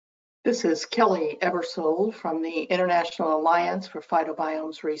This is Kelly Eversole from the International Alliance for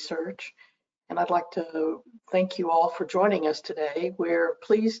Phytobiomes Research, and I'd like to thank you all for joining us today. We're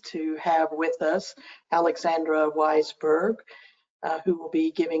pleased to have with us Alexandra Weisberg, who will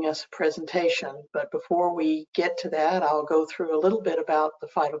be giving us a presentation. But before we get to that, I'll go through a little bit about the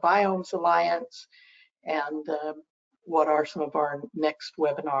Phytobiomes Alliance and what are some of our next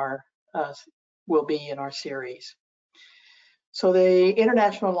webinar will be in our series. So the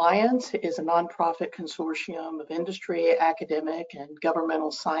International Alliance is a nonprofit consortium of industry, academic, and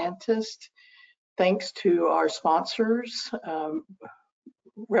governmental scientists. Thanks to our sponsors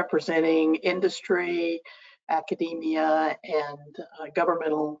representing industry, academia, and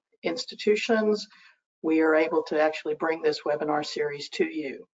governmental institutions, we are able to actually bring this webinar series to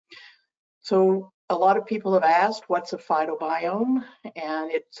you. So a lot of people have asked, what's a phytobiome?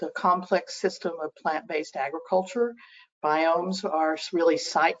 And it's a complex system of plant-based agriculture. Biomes are really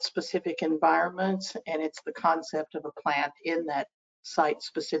site-specific environments, and it's the concept of a plant in that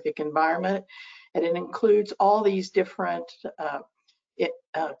site-specific environment. And it includes all these different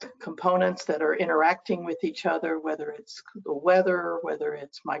components that are interacting with each other, whether it's the weather, whether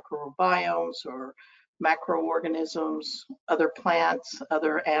it's microbiomes or macroorganisms, other plants,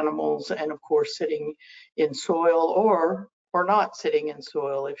 other animals, and of course sitting in soil or not sitting in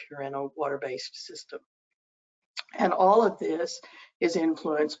soil if you're in a water-based system. And all of this is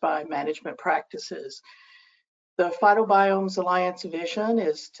influenced by management practices. The Phytobiomes Alliance vision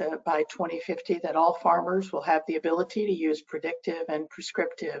is by 2050 that all farmers will have the ability to use predictive and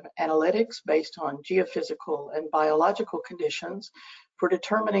prescriptive analytics based on geophysical and biological conditions for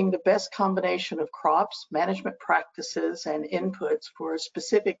determining the best combination of crops, management practices, and inputs for a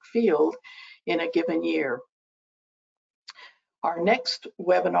specific field in a given year. Our next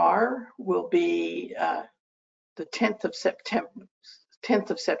webinar will be the 10th of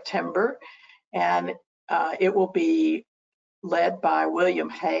September, and it will be led by William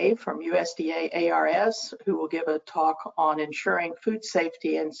Hay from USDA ARS, who will give a talk on ensuring food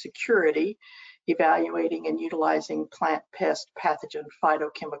safety and security, evaluating and utilizing plant pest pathogen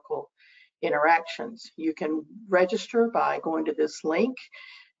phytochemical interactions. You can register by going to this link,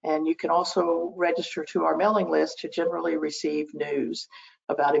 and you can also register to our mailing list to generally receive news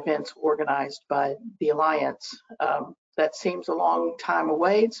about events organized by the Alliance. That seems a long time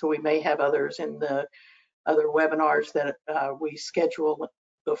away, so we may have others in the other webinars that we schedule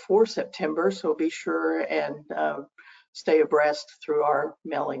before September, so be sure and stay abreast through our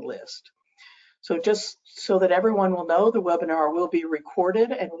mailing list. So just so that everyone will know, the webinar will be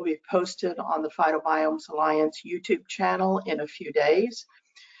recorded and will be posted on the Phytobiomes Alliance YouTube channel in a few days.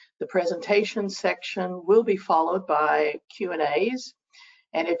 The presentation section will be followed by Q&As.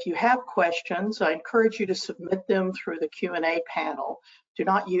 And if you have questions, I encourage you to submit them through the Q&A panel. Do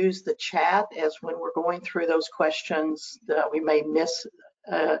not use the chat, as when we're going through those questions, we may miss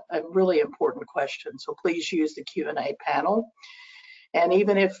a really important question. So please use the Q&A panel. And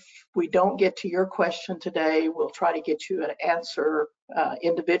even if we don't get to your question today, we'll try to get you an answer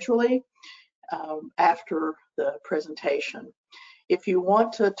individually after the presentation. If you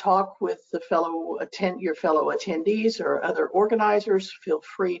want to talk with your fellow attendees or other organizers, feel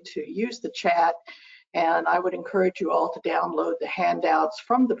free to use the chat, and I would encourage you all to download the handouts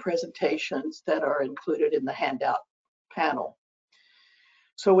from the presentations that are included in the handout panel.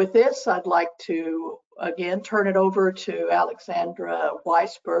 So with this, I'd like to again turn it over to Alexandra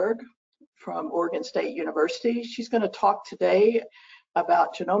Weisberg from Oregon State University. She's going to talk today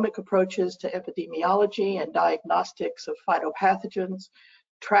about genomic approaches to epidemiology and diagnostics of phytopathogens,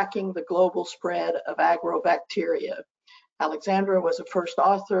 tracking the global spread of Agrobacteria. Alexandra was a first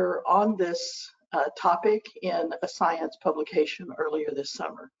author on this topic in a science publication earlier this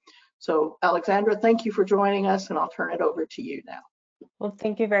summer. So Alexandra, thank you for joining us, and I'll turn it over to you now. Well,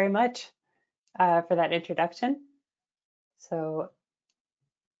 thank you very much for that introduction. So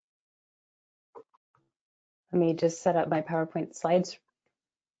let me just set up my PowerPoint slides.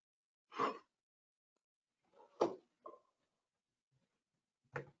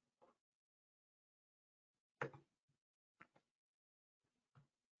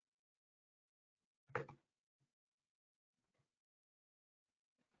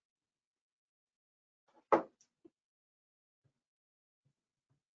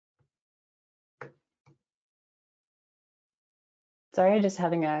 Sorry, just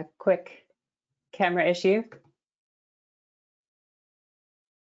having a quick camera issue.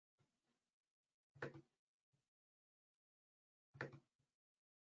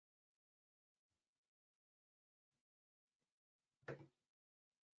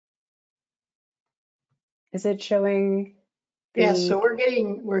 Is it showing Yeah, so we're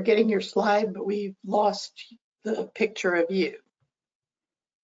getting your slide, but we've lost the picture of you.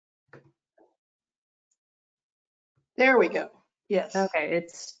 There we go. Yes. Okay,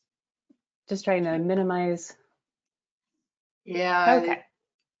 it's just trying to minimize. Yeah. Okay.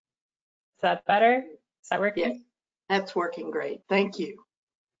 Is that better? Is that Yeah, working? that's working great. Thank you.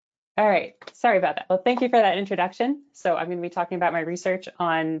 All right, sorry about that. Well, thank you for that introduction. So I'm going to be talking about my research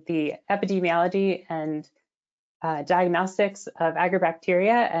on the epidemiology and diagnostics of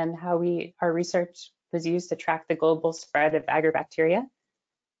Agrobacteria and how our research was used to track the global spread of Agrobacteria.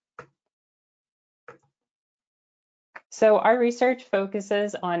 So our research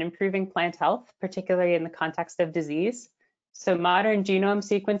focuses on improving plant health, particularly in the context of disease. So modern genome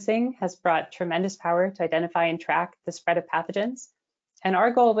sequencing has brought tremendous power to identify and track the spread of pathogens. And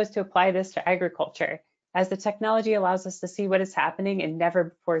our goal was to apply this to agriculture, as the technology allows us to see what is happening in never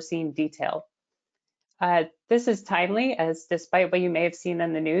before seen detail. This is timely, as despite what you may have seen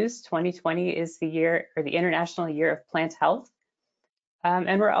in the news, 2020 is the year, or the International Year of Plant Health.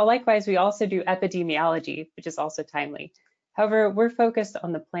 And likewise, we also do epidemiology, which is also timely. However, we're focused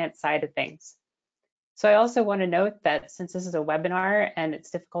on the plant side of things. So I also want to note that since this is a webinar and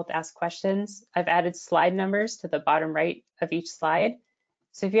it's difficult to ask questions, I've added slide numbers to the bottom right of each slide.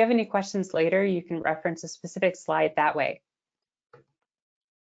 So if you have any questions later, you can reference a specific slide that way.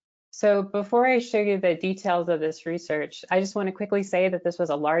 So before I show you the details of this research, I just want to quickly say that this was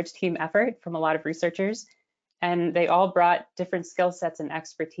a large team effort from a lot of researchers, and they all brought different skill sets and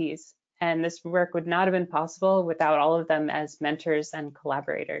expertise. And this work would not have been possible without all of them as mentors and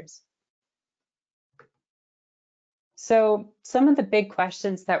collaborators. So some of the big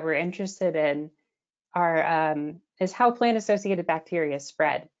questions that we're interested in is how plant-associated bacteria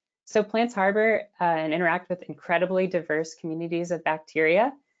spread. So plants harbor and interact with incredibly diverse communities of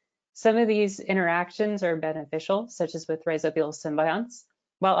bacteria. Some of these interactions are beneficial, such as with rhizobial symbionts,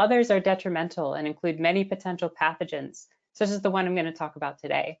 while others are detrimental and include many potential pathogens, such as the one I'm going to talk about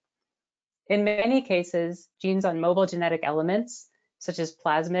today. In many cases, genes on mobile genetic elements, such as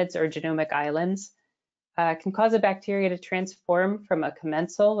plasmids or genomic islands, can cause a bacteria to transform from a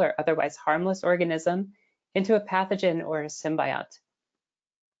commensal or otherwise harmless organism into a pathogen or a symbiont.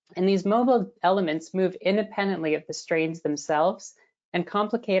 And these mobile elements move independently of the strains themselves and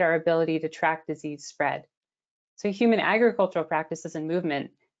complicate our ability to track disease spread. So human agricultural practices and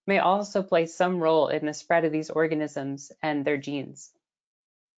movement may also play some role in the spread of these organisms and their genes.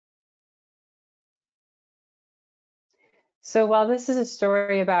 So while this is a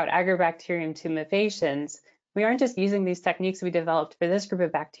story about Agrobacterium tumefaciens, we aren't just using these techniques we developed for this group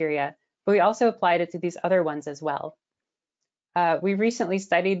of bacteria, but we also applied it to these other ones as well. We recently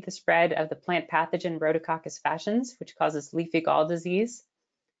studied the spread of the plant pathogen Rhodococcus fascians, which causes leafy gall disease.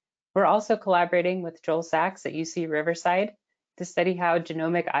 We're also collaborating with Joel Sachs at UC Riverside to study how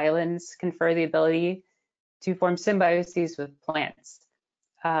genomic islands confer the ability to form symbioses with plants,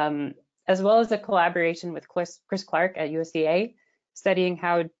 as well as a collaboration with Chris Clark at USDA, studying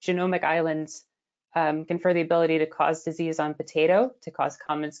how genomic islands confer the ability to cause disease on potato, to cause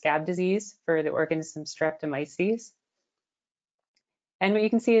common scab disease for the organism Streptomyces. And what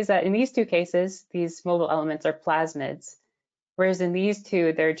you can see is that in these two cases, these mobile elements are plasmids, whereas in these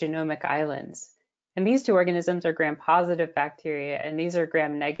two, they're genomic islands. And these two organisms are gram-positive bacteria, and these are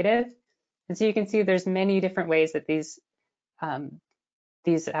gram-negative. And so you can see there's many different ways that these can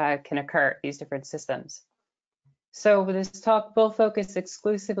occur, these different systems. So this talk will focus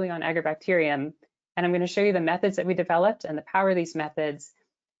exclusively on Agrobacterium, and I'm going to show you the methods that we developed and the power of these methods.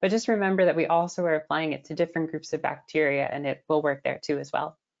 But just remember that we also are applying it to different groups of bacteria, and it will work there too as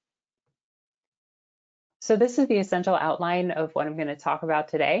well. So this is the essential outline of what I'm going to talk about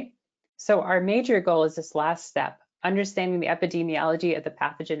today. So our major goal is this last step, understanding the epidemiology of the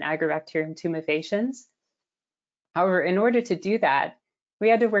pathogen Agrobacterium tumefaciens. However, in order to do that, we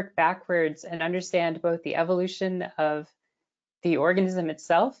had to work backwards and understand both the evolution of the organism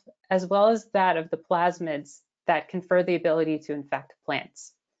itself, as well as that of the plasmids that confer the ability to infect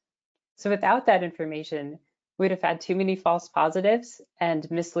plants. So without that information, we'd have had too many false positives and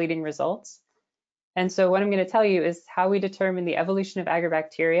misleading results. And so what I'm going to tell you is how we determine the evolution of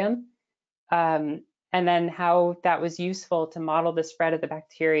Agrobacterium, and then how that was useful to model the spread of the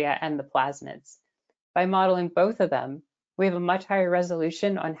bacteria and the plasmids. By modeling both of them, we have a much higher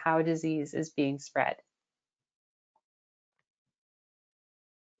resolution on how disease is being spread.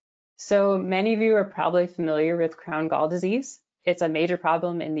 So many of you are probably familiar with crown gall disease. It's a major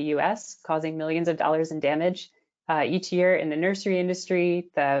problem in the US, causing millions of dollars in damage each year in the nursery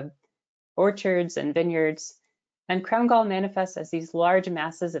industry, the orchards and vineyards. And crown gall manifests as these large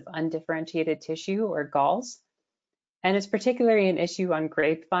masses of undifferentiated tissue or galls. And it's particularly an issue on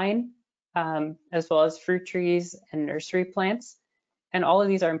grapevine, as well as fruit trees and nursery plants. And all of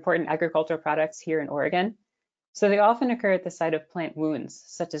these are important agricultural products here in Oregon. So they often occur at the site of plant wounds,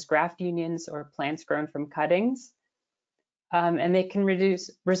 such as graft unions or plants grown from cuttings. And they can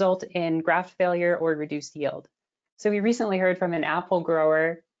result in graft failure or reduced yield. So we recently heard from an apple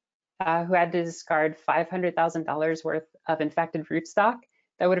grower who had to discard $500,000 worth of infected rootstock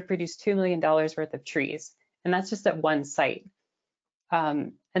that would have produced $2 million worth of trees. And that's just at one site.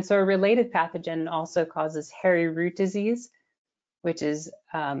 And so a related pathogen also causes hairy root disease, which is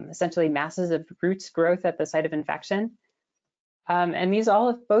essentially masses of roots growth at the site of infection. And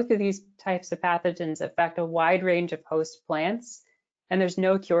both of these types of pathogens affect a wide range of host plants, and there's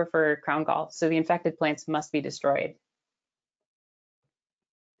no cure for crown gall, so the infected plants must be destroyed.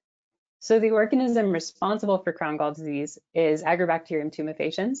 So the organism responsible for crown gall disease is Agrobacterium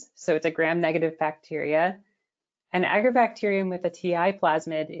tumefaciens. So it's a gram-negative bacteria. And Agrobacterium with a TI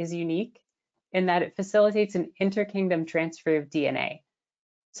plasmid is unique in that it facilitates an interkingdom transfer of DNA.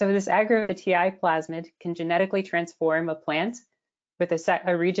 So this TI plasmid can genetically transform a plant with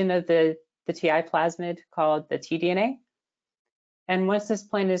a region of the TI plasmid called the tDNA. And once this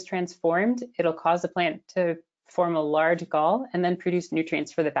plant is transformed, it'll cause the plant to form a large gall and then produce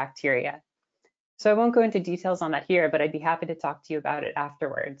nutrients for the bacteria. So I won't go into details on that here, but I'd be happy to talk to you about it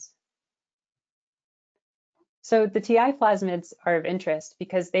afterwards. So the TI plasmids are of interest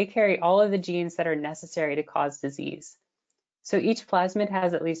because they carry all of the genes that are necessary to cause disease. So each plasmid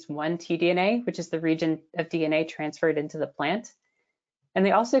has at least one tDNA, which is the region of DNA transferred into the plant. And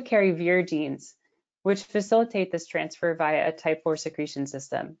they also carry Vir genes, which facilitate this transfer via a type 4 secretion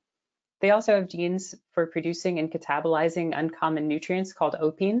system. They also have genes for producing and catabolizing uncommon nutrients called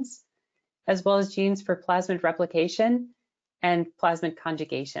opines, as well as genes for plasmid replication and plasmid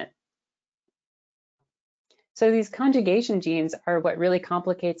conjugation. So these conjugation genes are what really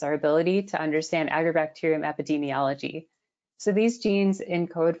complicates our ability to understand Agrobacterium epidemiology. So these genes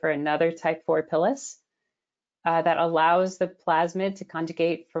encode for another type 4 pilus that allows the plasmid to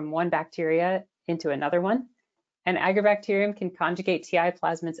conjugate from one bacteria into another one. And Agrobacterium can conjugate TI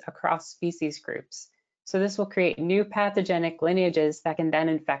plasmids across species groups. So this will create new pathogenic lineages that can then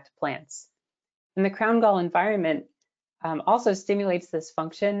infect plants. And the crown gall environment also stimulates this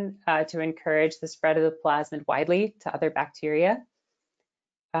function to encourage the spread of the plasmid widely to other bacteria.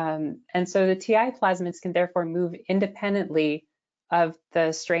 And so the TI plasmids can therefore move independently of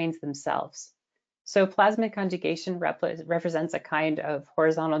the strains themselves. So plasmid conjugation represents a kind of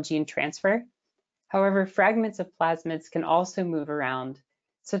horizontal gene transfer. However, fragments of plasmids can also move around,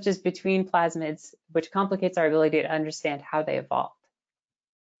 such as between plasmids, which complicates our ability to understand how they evolved.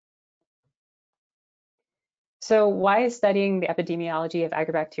 So why is studying the epidemiology of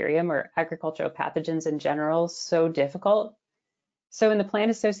Agrobacterium or agricultural pathogens in general so difficult? So in the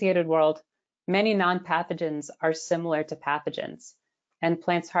plant-associated world, many non-pathogens are similar to pathogens, and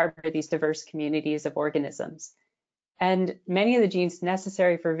plants harbor these diverse communities of organisms. And many of the genes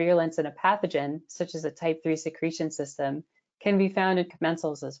necessary for virulence in a pathogen, such as a type 3 secretion system, can be found in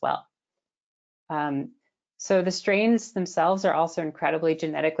commensals as well. So the strains themselves are also incredibly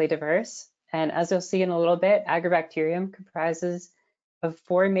genetically diverse. And as you'll see in a little bit, Agrobacterium comprises of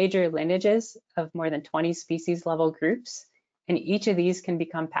 4 major lineages of more than 20 species level groups, and each of these can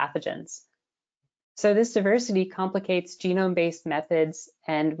become pathogens. So this diversity complicates genome-based methods,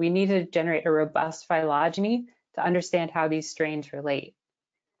 and we need to generate a robust phylogeny to understand how these strains relate.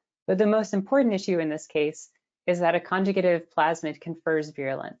 But the most important issue in this case is that a conjugative plasmid confers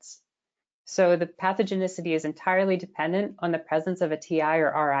virulence. So the pathogenicity is entirely dependent on the presence of a TI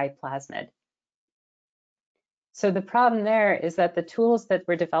or RI plasmid. So the problem there is that the tools that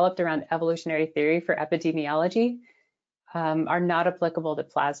were developed around evolutionary theory for epidemiology are not applicable to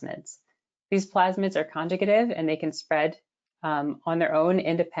plasmids. These plasmids are conjugative and they can spread on their own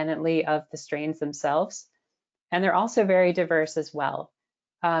independently of the strains themselves. And they're also very diverse as well.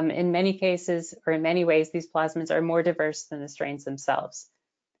 In many cases, or in many ways, these plasmids are more diverse than the strains themselves.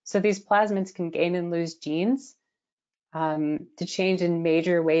 So these plasmids can gain and lose genes to change in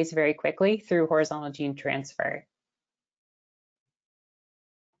major ways very quickly through horizontal gene transfer.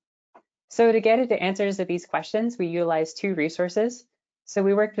 So to get at the answers to these questions, we utilized 2 resources. So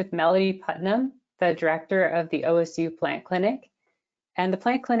we worked with Melody Putnam, the director of the OSU Plant Clinic, and the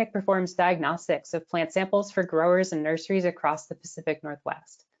Plant Clinic performs diagnostics of plant samples for growers and nurseries across the Pacific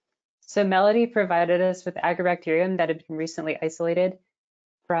Northwest. So Melody provided us with Agrobacterium that had been recently isolated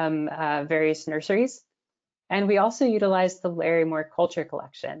from various nurseries. And we also utilized the Larry Moore culture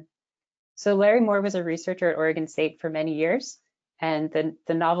collection. So Larry Moore was a researcher at Oregon State for many years, and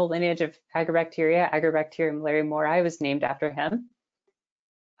the novel lineage of Agrobacteria, Agrobacterium larry-moori, was named after him.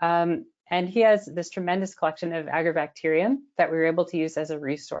 And he has this tremendous collection of Agrobacterium that we were able to use as a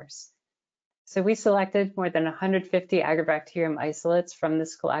resource. So we selected more than 150 Agrobacterium isolates from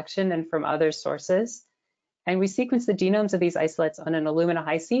this collection and from other sources. And we sequenced the genomes of these isolates on an Illumina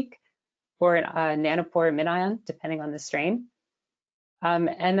HiSeq or a nanopore MinION, depending on the strain.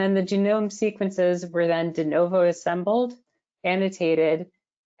 And then the genome sequences were then de novo assembled, annotated,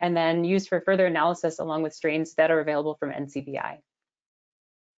 and then used for further analysis along with strains that are available from NCBI.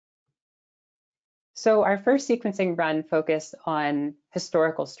 So our first sequencing run focused on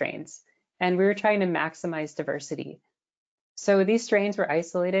historical strains, and we were trying to maximize diversity. So these strains were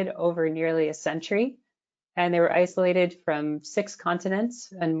isolated over nearly a century, and they were isolated from 6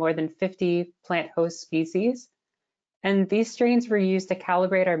 continents and more than 50 plant host species. And these strains were used to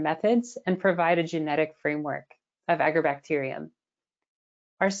calibrate our methods and provide a genetic framework of Agrobacterium.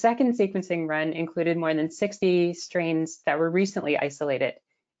 Our second sequencing run included more than 60 strains that were recently isolated,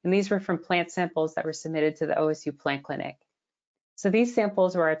 and these were from plant samples that were submitted to the OSU Plant Clinic. So these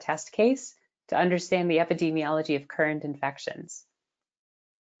samples were our test case to understand the epidemiology of current infections.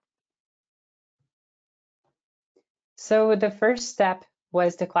 So the first step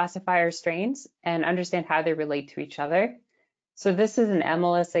was to classify our strains and understand how they relate to each other. So this is an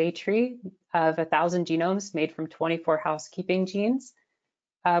MLSA tree of 1,000 genomes made from 24 housekeeping genes.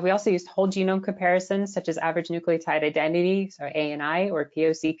 We also used whole genome comparisons such as average nucleotide identity, so ANI or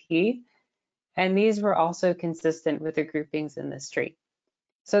POCP, and these were also consistent with the groupings in this tree.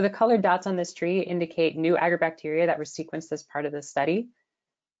 So the colored dots on this tree indicate new Agrobacteria that were sequenced as part of the study.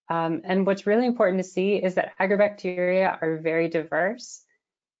 And what's really important to see is that Agrobacteria are very diverse,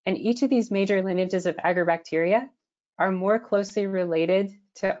 and each of these major lineages of Agrobacteria are more closely related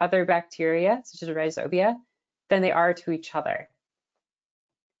to other bacteria, such as Rhizobia, than they are to each other.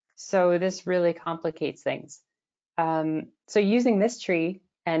 So this really complicates things. So using this tree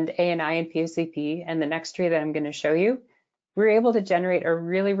and ANI and POCP and the next tree that I'm going to show you, we're able to generate a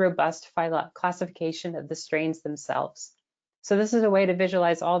really robust classification of the strains themselves. So this is a way to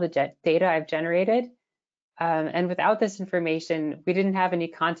visualize all the data I've generated. And without this information, we didn't have any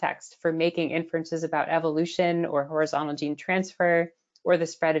context for making inferences about evolution or horizontal gene transfer or the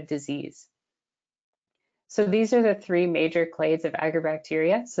spread of disease. So these are the 3 major clades of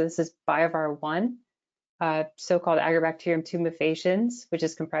Agrobacteria. So this is Biovar 1, so-called Agrobacterium tumefaciens, which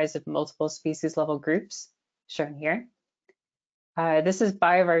is comprised of multiple species level groups, shown here. This is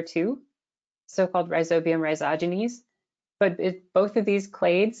Biovar 2, so-called Rhizobium rhizogenes, but both of these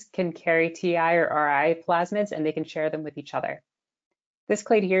clades can carry TI or RI plasmids, and they can share them with each other. This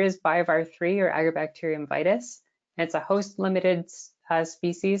clade here is Biovar 3 or Agrobacterium vitis, and it's a host-limited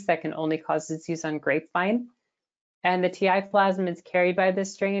species that can only cause disease on grapevine. And the TI plasmids carried by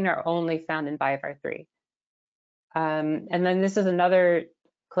this strain are only found in Biovar 3. And then this is another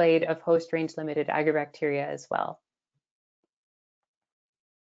clade of host range limited Agrobacteria as well.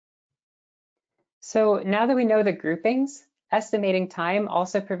 So now that we know the groupings, estimating time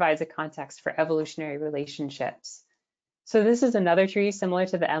also provides a context for evolutionary relationships. So this is another tree similar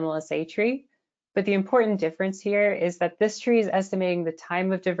to the MLSA tree, but the important difference here is that this tree is estimating the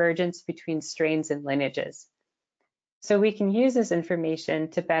time of divergence between strains and lineages. So we can use this information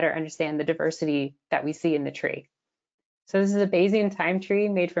to better understand the diversity that we see in the tree. So this is a Bayesian time tree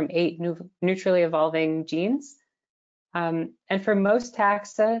made from 8 neutrally evolving genes. And for most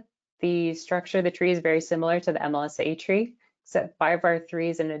taxa, the structure of the tree is very similar to the MLSA tree, except Biovar 3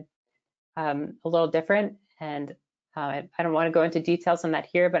 is a little different. And I don't want to go into details on that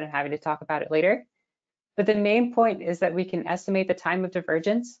here, but I'm happy to talk about it later. But the main point is that we can estimate the time of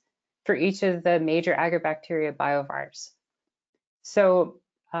divergence for each of the major Agrobacteria biovars. So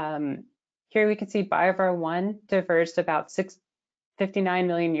here we can see Biovar 1 diverged about 59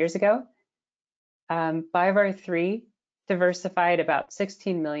 million years ago. Biovar 3 diversified about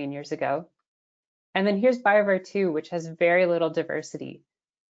 16 million years ago. And then here's Biovar 2, which has very little diversity.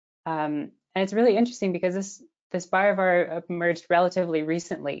 And it's really interesting because this Biovar emerged relatively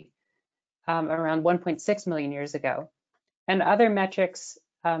recently, around 1.6 million years ago. And other metrics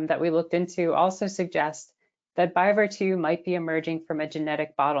that we looked into also suggest that Biovar 2 might be emerging from a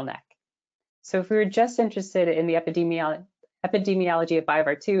genetic bottleneck. So if we were just interested in the epidemiology of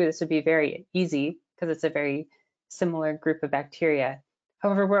Biovar 2, this would be very easy because it's a very similar group of bacteria.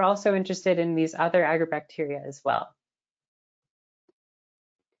 However, we're also interested in these other Agrobacteria as well.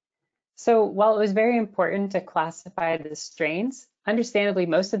 So while it was very important to classify the strains, understandably,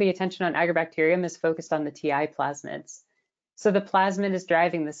 most of the attention on Agrobacterium is focused on the TI plasmids. So the plasmid is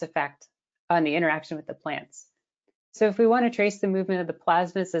driving this effect on the interaction with the plants. So if we want to trace the movement of the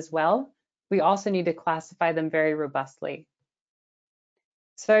plasmids as well, we also need to classify them very robustly.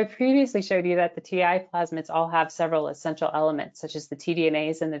 So I previously showed you that the TI plasmids all have several essential elements, such as the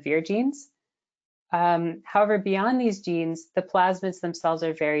tDNAs and the Vir genes. However, beyond these genes, the plasmids themselves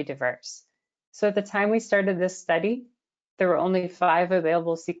are very diverse. So at the time we started this study, there were only 5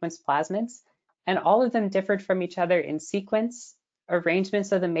 available sequence plasmids, and all of them differed from each other in sequence,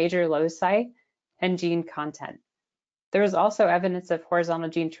 arrangements of the major loci, and gene content. There was also evidence of horizontal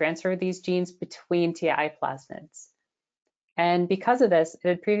gene transfer of these genes between TI plasmids. And because of this, it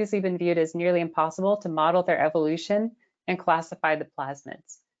had previously been viewed as nearly impossible to model their evolution and classify the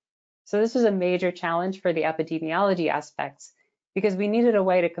plasmids. So this was a major challenge for the epidemiology aspects because we needed a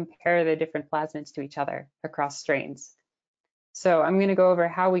way to compare the different plasmids to each other across strains. So I'm going to go over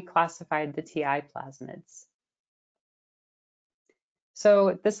how we classified the TI plasmids.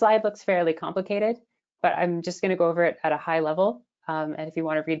 So this slide looks fairly complicated, but I'm just going to go over it at a high level. And if you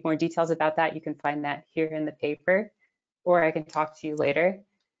want to read more details about that, you can find that here in the paper, or I can talk to you later.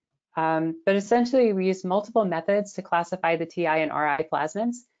 But essentially, we used multiple methods to classify the TI and RI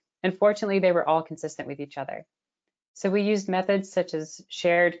plasmids, and fortunately, they were all consistent with each other. So we used methods such as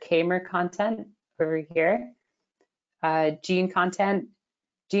shared k-mer content over here, gene content,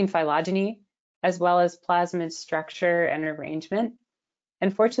 gene phylogeny, as well as plasmid structure and arrangement.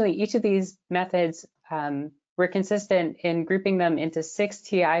 And fortunately, each of these methods were consistent in grouping them into 6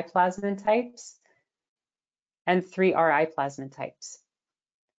 TI plasmid types and 3 RI plasmid types.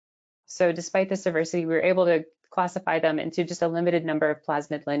 So despite this diversity, we were able to classify them into just a limited number of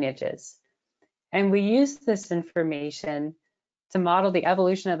plasmid lineages. And we used this information to model the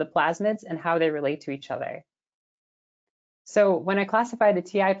evolution of the plasmids and how they relate to each other. So when I classify the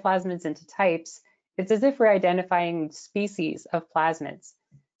TI plasmids into types, it's as if we're identifying species of plasmids.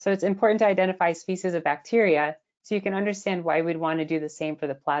 So it's important to identify species of bacteria so you can understand why we'd want to do the same for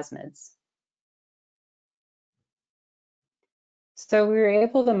the plasmids. So we were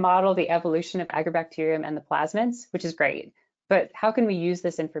able to model the evolution of Agrobacterium and the plasmids, which is great, but how can we use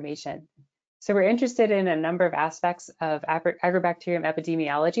this information? So we're interested in a number of aspects of Agrobacterium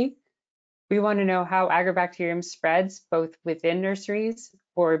epidemiology. We want to know how Agrobacterium spreads both within nurseries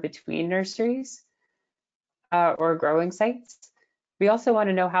or between nurseries or growing sites. We also want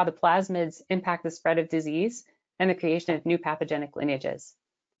to know how the plasmids impact the spread of disease and the creation of new pathogenic lineages.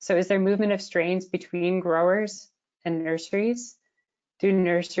 So is there movement of strains between growers and nurseries? Do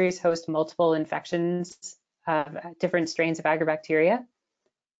nurseries host multiple infections of different strains of Agrobacteria?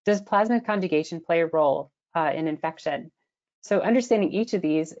 Does plasmid conjugation play a role in infection? So understanding each of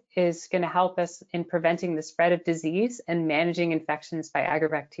these is going to help us in preventing the spread of disease and managing infections by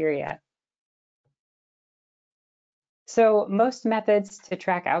Agrobacteria. So most methods to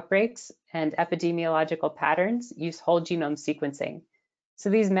track outbreaks and epidemiological patterns use whole genome sequencing. So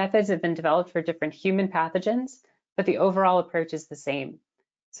these methods have been developed for different human pathogens, but the overall approach is the same.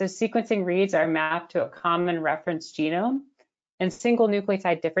 So sequencing reads are mapped to a common reference genome, and single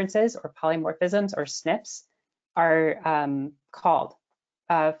nucleotide differences or polymorphisms or SNPs are called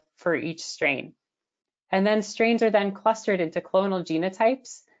for each strain. And then strains are then clustered into clonal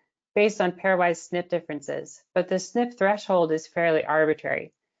genotypes based on pairwise SNP differences, but the SNP threshold is fairly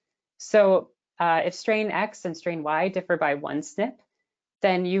arbitrary. So if strain X and strain Y differ by 1 SNP,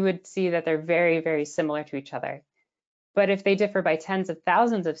 then you would see that they're very, very similar to each other. But if they differ by tens of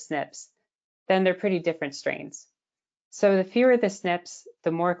thousands of SNPs, then they're pretty different strains. So the fewer the SNPs,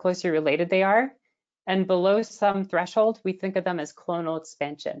 the more closely related they are. And below some threshold, we think of them as clonal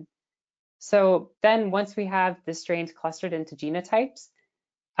expansion. So then once we have the strains clustered into genotypes,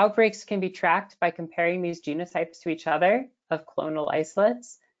 outbreaks can be tracked by comparing these genotypes to each other of clonal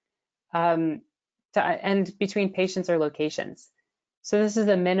isolates and between patients or locations. So this is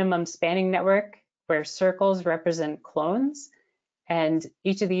a minimum spanning network where circles represent clones, and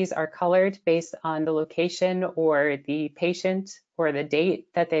each of these are colored based on the location or the patient or the date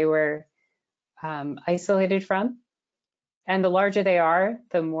that they were isolated from. And the larger they are,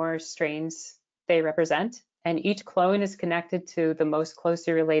 the more strains they represent. And each clone is connected to the most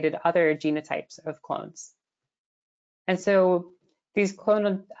closely related other genotypes of clones. And so these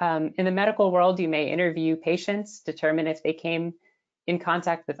clonal, in the medical world, you may interview patients, determine if they came in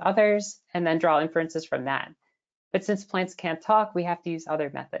contact with others, and then draw inferences from that. But since plants can't talk, we have to use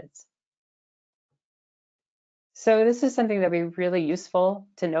other methods. So this is something that would be really useful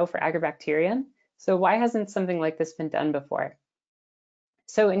to know for Agrobacterium. So why hasn't something like this been done before?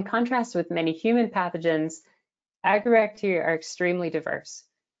 So in contrast with many human pathogens, Agrobacteria are extremely diverse.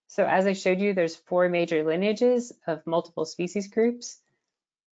 So as I showed you, there's 4 major lineages of multiple species groups.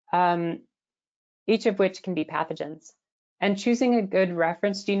 each of which can be pathogens. And choosing a good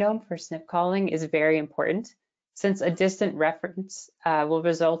reference genome for SNP calling is very important, since a distant reference will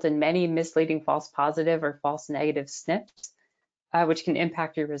result in many misleading false positive or false negative SNPs, which can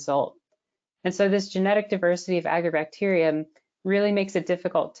impact your result. And so this genetic diversity of Agrobacterium really makes it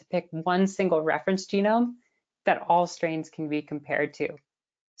difficult to pick one single reference genome that all strains can be compared to.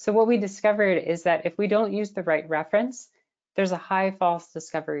 So what we discovered is that if we don't use the right reference, there's a high false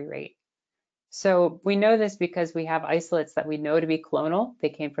discovery rate. So we know this because we have isolates that we know to be clonal. They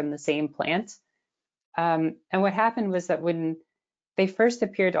came from the same plant. And what happened was that when they first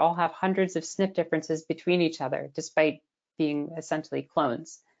appeared to all have hundreds of SNP differences between each other, despite being essentially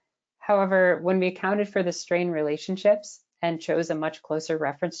clones. However, when we accounted for the strain relationships and chose a much closer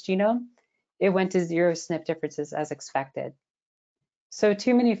reference genome, it went to 0 SNP differences as expected. So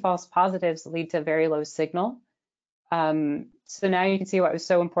too many false positives lead to very low signal. So now you can see why it was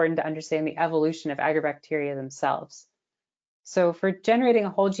so important to understand the evolution of Agrobacteria themselves. So for generating a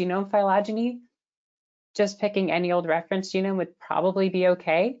whole genome phylogeny, just picking any old reference genome would probably be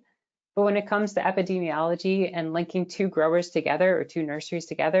okay. But when it comes to epidemiology and linking 2 growers together or 2 nurseries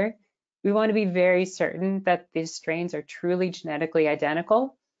together, we want to be very certain that these strains are truly genetically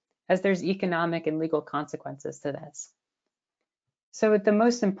identical, as there's economic and legal consequences to this. So the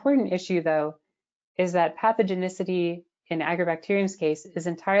most important issue, though, is that pathogenicity in Agrobacterium's case is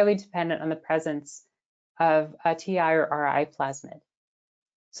entirely dependent on the presence of a TI or RI plasmid.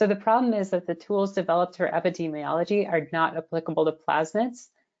 So the problem is that the tools developed for epidemiology are not applicable to plasmids.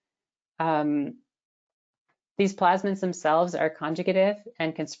 These plasmids themselves are conjugative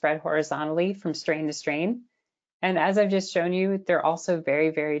and can spread horizontally from strain to strain. And as I've just shown you, they're also very,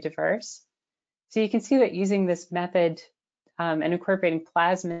 very diverse. So you can see that using this method and incorporating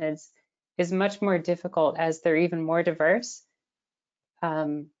plasmids is much more difficult as they're even more diverse.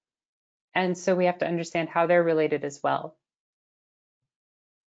 And so we have to understand how they're related as well.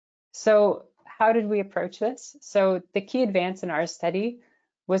 So how did we approach this? So the key advance in our study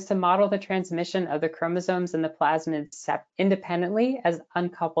was to model the transmission of the chromosomes and the plasmids independently as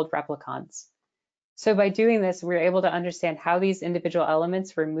uncoupled replicons. So by doing this, we were able to understand how these individual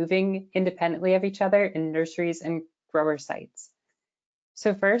elements were moving independently of each other in nurseries and grower sites.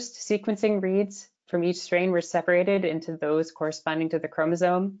 So first, sequencing reads from each strain were separated into those corresponding to the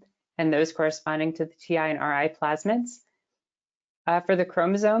chromosome and those corresponding to the TI and RI plasmids. For the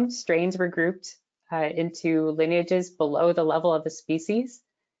chromosomes, strains were grouped into lineages below the level of the species.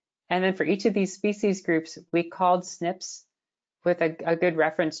 And then for each of these species groups, we called SNPs with a good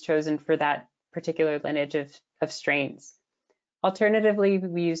reference chosen for that particular lineage of strains. Alternatively,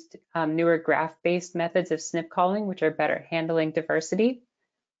 we used newer graph-based methods of SNP calling, which are better at handling diversity.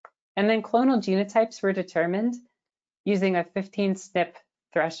 And then clonal genotypes were determined using a 15 SNP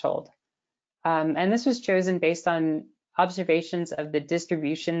threshold. And this was chosen based on observations of the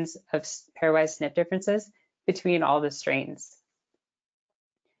distributions of pairwise SNP differences between all the strains.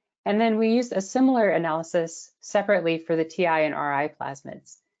 And then we used a similar analysis separately for the TI and RI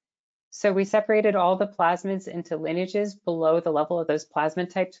plasmids. So we separated all the plasmids into lineages below the level of those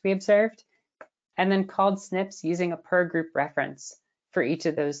plasmid types we observed, and then called SNPs using a per group reference for each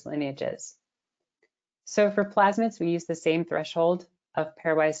of those lineages. So for plasmids, we used the same threshold of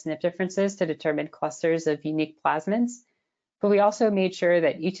pairwise SNP differences to determine clusters of unique plasmids, but we also made sure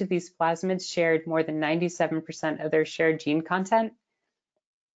that each of these plasmids shared more than 97% of their shared gene content.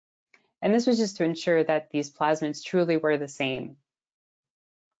 And this was just to ensure that these plasmids truly were the same.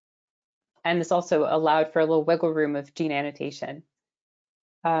 And this also allowed for a little wiggle room of gene annotation.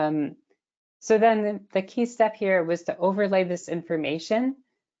 So then the key step here was to overlay this information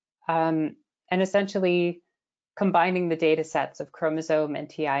and essentially combining the data sets of chromosome and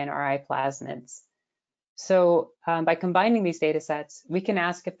TI and RI plasmids. So by combining these data sets, we can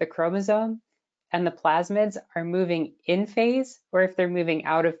ask if the chromosome and the plasmids are moving in phase or if they're moving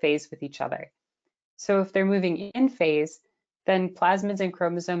out of phase with each other. So if they're moving in phase, then plasmids and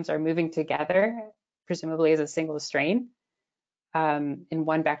chromosomes are moving together, presumably as a single strain in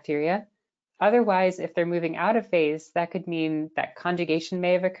one bacteria. Otherwise, if they're moving out of phase, that could mean that conjugation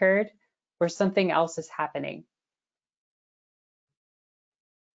may have occurred or something else is happening.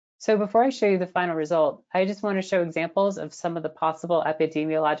 So before I show you the final result, I just want to show examples of some of the possible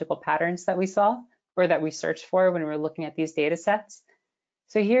epidemiological patterns that we saw or that we searched for when we were looking at these data sets.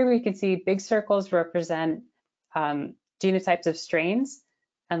 So here we can see big circles represent genotypes of strains,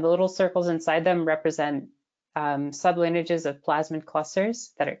 and the little circles inside them represent sublineages of plasmid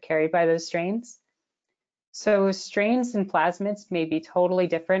clusters that are carried by those strains. So strains and plasmids may be totally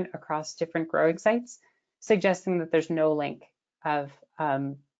different across different growing sites, suggesting that there's no link of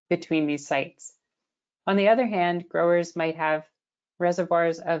between these sites. On the other hand, growers might have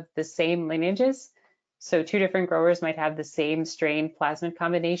reservoirs of the same lineages. So two different growers might have the same strain plasmid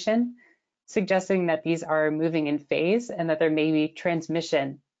combination, suggesting that these are moving in phase and that there may be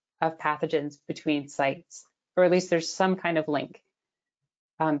transmission of pathogens between sites, or at least there's some kind of link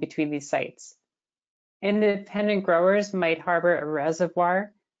between these sites. Independent growers might harbor a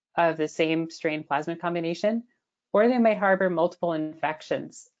reservoir of the same strain plasmid combination, or they might harbor multiple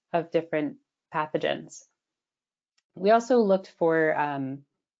infections of different pathogens. We also looked for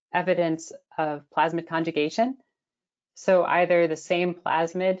evidence of plasmid conjugation. So either the same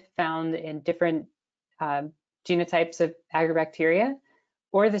plasmid found in different genotypes of Agrobacteria,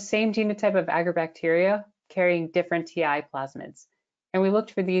 or the same genotype of Agrobacteria carrying different TI plasmids. And we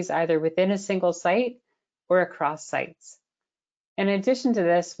looked for these either within a single site or across sites. In addition to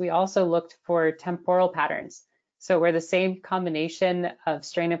this, we also looked for temporal patterns. So where the same combination of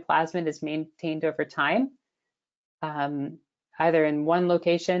strain and plasmid is maintained over time, either in one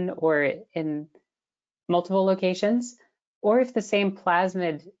location or in multiple locations, or if the same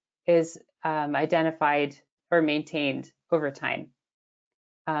plasmid is identified or maintained over time.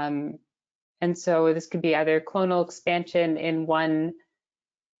 And so this could be either clonal expansion in one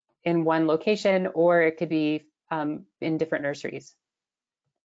location, or it could be in different nurseries.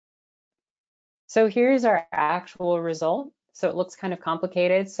 So here's our actual result. So it looks kind of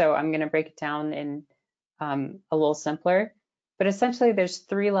complicated, so I'm going to break it down in a little simpler. But essentially, there's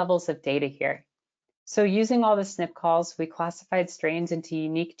 3 levels of data here. So using all the SNP calls, we classified strains into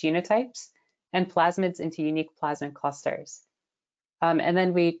unique genotypes and plasmids into unique plasmid clusters. And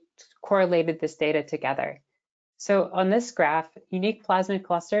then we correlated this data together. So on this graph, unique plasmid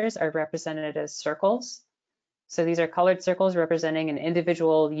clusters are represented as circles. So these are colored circles representing an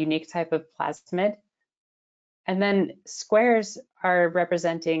individual unique type of plasmid. And then squares are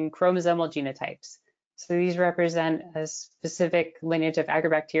representing chromosomal genotypes. So these represent a specific lineage of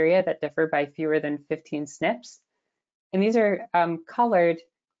Agrobacteria that differ by fewer than 15 SNPs. And these are colored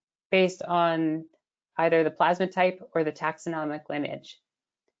based on either the plasmid type or the taxonomic lineage.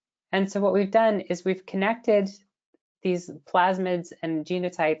 And so what we've done is we've connected these plasmids and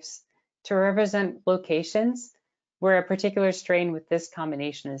genotypes to represent locations where a particular strain with this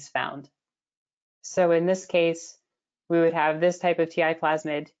combination is found. So in this case, we would have this type of TI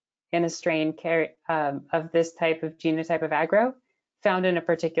plasmid in a strain of this type of genotype of agro found in a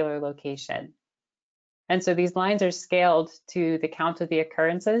particular location. And so these lines are scaled to the count of the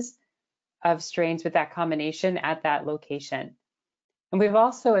occurrences of strains with that combination at that location. And we've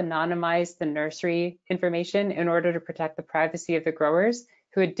also anonymized the nursery information in order to protect the privacy of the growers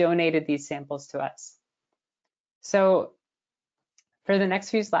who had donated these samples to us. So for the next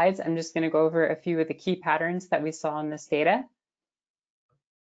few slides, I'm just going to go over a few of the key patterns that we saw in this data.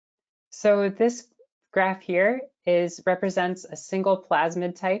 So this graph here represents a single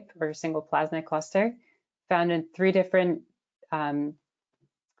plasmid type or single plasmid cluster found in 3 different genotypes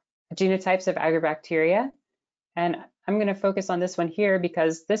of Agrobacteria. And I'm going to focus on this one here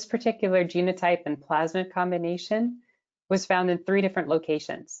because this particular genotype and plasmid combination was found in 3 different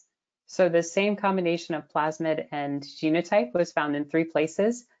locations. So the same combination of plasmid and genotype was found in 3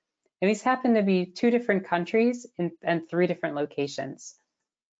 places. And these happen to be 2 different countries and 3 different locations.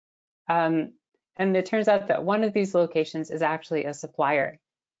 And it turns out that one of these locations is actually a supplier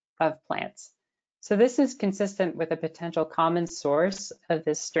of plants. So this is consistent with a potential common source of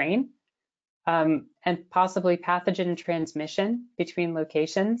this strain and possibly pathogen transmission between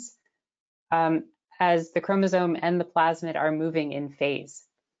locations as the chromosome and the plasmid are moving in phase.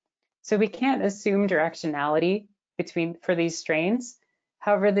 So we can't assume directionality for these strains.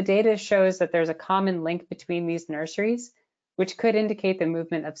 However, the data shows that there's a common link between these nurseries, which could indicate the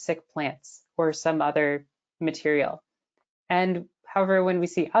movement of sick plants or some other material. And however, when we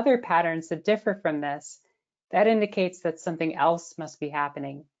see other patterns that differ from this, that indicates that something else must be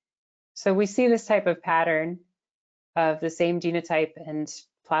happening. So we see this type of pattern of the same genotype and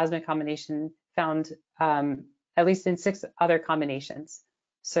plasmid combination found at least in 6 other combinations.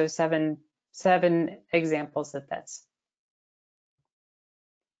 So seven examples of this.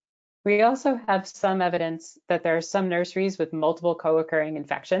 We also have some evidence that there are some nurseries with multiple co-occurring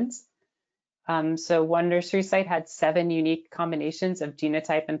infections. So one nursery site had 7 unique combinations of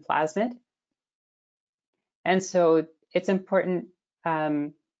genotype and plasmid. And so it's important,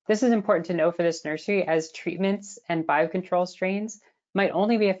 this is important to know for this nursery, as treatments and biocontrol strains might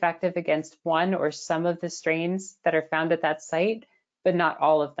only be effective against one or some of the strains that are found at that site, but not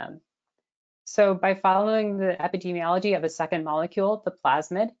all of them. So by following the epidemiology of a second molecule, the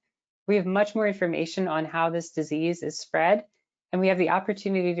plasmid, we have much more information on how this disease is spread, and we have the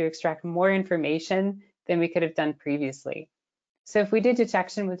opportunity to extract more information than we could have done previously. So if we did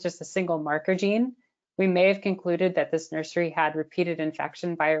detection with just a single marker gene, we may have concluded that this nursery had repeated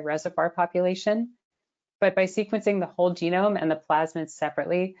infection by a reservoir population. But by sequencing the whole genome and the plasmids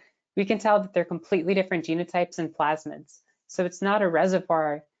separately, we can tell that they're completely different genotypes and plasmids. So it's not a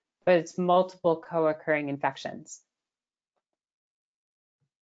reservoir, but it's multiple co-occurring infections.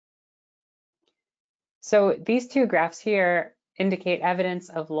 So these two graphs here indicate evidence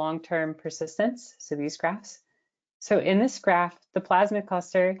of long-term persistence, so these graphs. So in this graph, the plasmid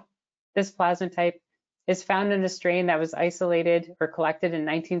cluster, this plasmid type, is found in a strain that was isolated or collected in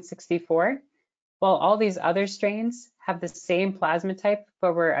 1964, while all these other strains have the same plasmid type,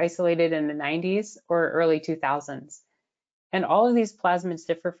 but were isolated in the 90s or early 2000s. And all of these plasmids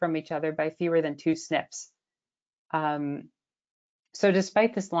differ from each other by fewer than 2 SNPs. So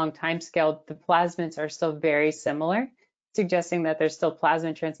despite this long time scale, the plasmids are still very similar, suggesting that there's still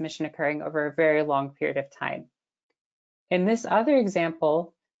plasmid transmission occurring over a very long period of time. In this other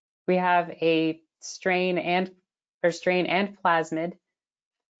example, we have a strain and plasmid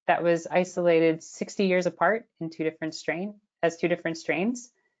that was isolated 60 years apart in two different strains.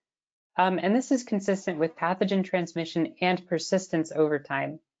 And this is consistent with pathogen transmission and persistence over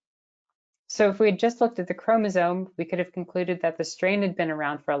time. So if we had just looked at the chromosome, we could have concluded that the strain had been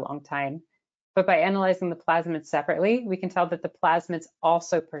around for a long time. But by analyzing the plasmids separately, we can tell that the plasmids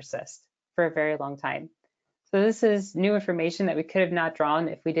also persist for a very long time. So this is new information that we could have not drawn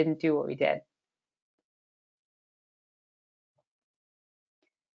if we didn't do what we did.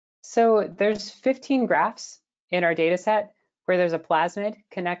 So there's 15 graphs in our data set where there's a plasmid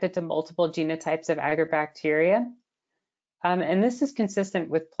connected to multiple genotypes of Agrobacteria. And this is consistent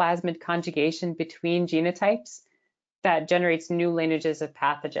with plasmid conjugation between genotypes that generates new lineages of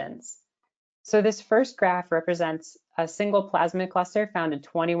pathogens. So this first graph represents a single plasmid cluster found in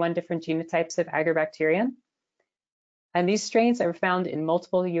 21 different genotypes of Agrobacterium. And these strains are found in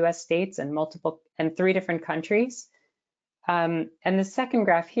multiple US states and 3 different countries. And the second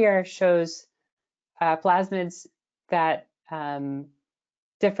graph here shows plasmids that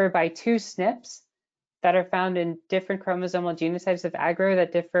differ by 2 SNPs that are found in different chromosomal genotypes of Agro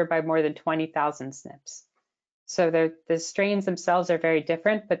that differ by more than 20,000 SNPs. So the strains themselves are very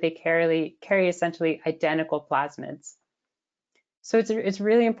different, but they carry essentially identical plasmids. So it's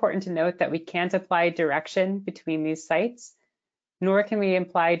really important to note that we can't apply direction between these sites, nor can we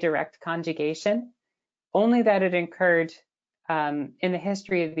imply direct conjugation, only that it occurred in the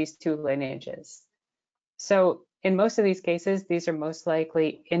history of these 2 lineages. So in most of these cases, these are most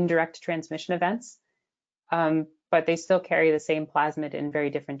likely indirect transmission events, but they still carry the same plasmid in very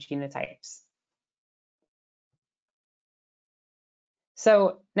different genotypes.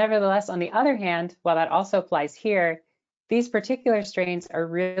 So nevertheless, on the other hand, while that also applies here, these particular strains are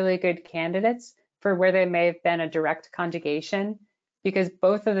really good candidates for where there may have been a direct conjugation because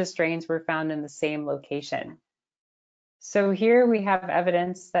both of the strains were found in the same location. So here we have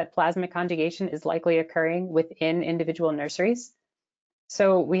evidence that plasmid conjugation is likely occurring within individual nurseries.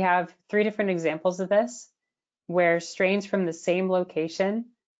 So we have 3 different examples of this, where strains from the same location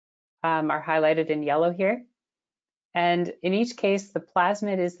are highlighted in yellow here. And in each case, the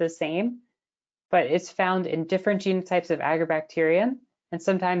plasmid is the same, but it's found in different genotypes of Agrobacterium and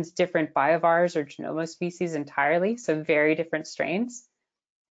sometimes different biovars or genomospecies entirely, so very different strains.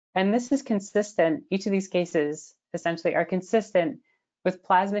 And this is consistent, each of these cases essentially are consistent with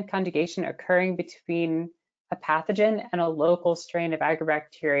plasmid conjugation occurring between a pathogen and a local strain of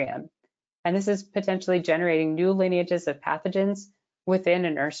Agrobacterium. And this is potentially generating new lineages of pathogens within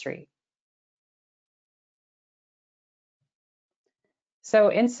a nursery. So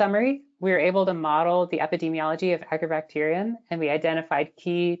in summary, we were able to model the epidemiology of Agrobacterium and we identified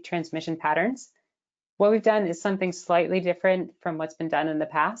key transmission patterns. What we've done is something slightly different from what's been done in the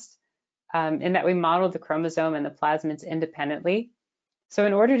past, in that we modeled the chromosome and the plasmids independently. So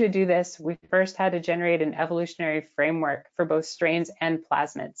in order to do this, we first had to generate an evolutionary framework for both strains and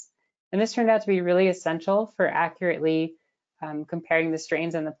plasmids. And this turned out to be really essential for accurately comparing the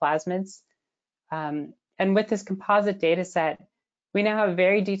strains and the plasmids. And with this composite data set, we now have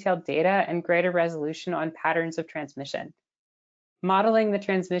very detailed data and greater resolution on patterns of transmission. Modeling the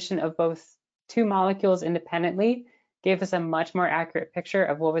transmission of both 2 molecules independently gave us a much more accurate picture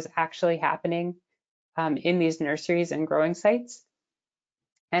of what was actually happening in these nurseries and growing sites.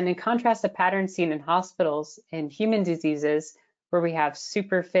 And in contrast to patterns seen in hospitals in human diseases, where we have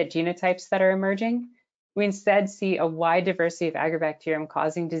super fit genotypes that are emerging, we instead see a wide diversity of Agrobacterium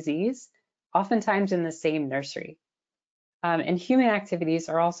causing disease, oftentimes in the same nursery. And human activities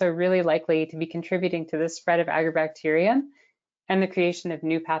are also really likely to be contributing to the spread of Agrobacterium and the creation of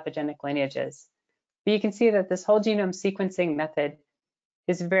new pathogenic lineages. But you can see that this whole genome sequencing method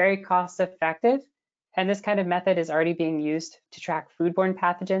is very cost effective. And this kind of method is already being used to track foodborne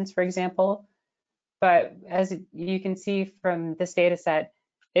pathogens, for example. But as you can see from this data set,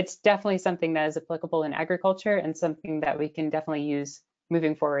 it's definitely something that is applicable in agriculture and something that we can definitely use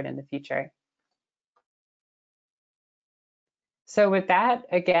moving forward in the future. So with that,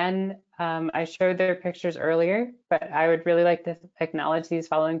 again, I showed their pictures earlier, but I would really like to acknowledge these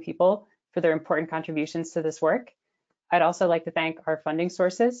following people for their important contributions to this work. I'd also like to thank our funding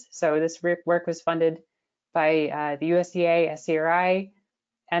sources. So this work was funded by the USDA, SCRI,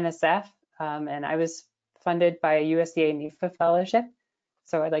 NSF, and I was funded by a USDA NIFA fellowship.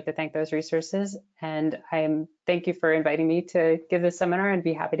 So I'd like to thank those resources. And thank you for inviting me to give this seminar and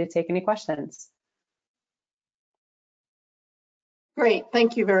be happy to take any questions. Great,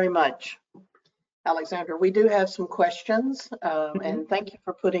 thank you very much, Alexandra. We do have some questions, and thank you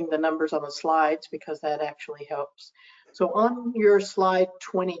for putting the numbers on the slides because that actually helps. So on your slide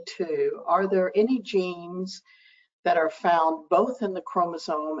 22, are there any genes that are found both in the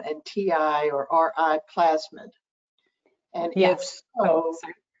chromosome and TI or RI plasmid? And Yes. if so,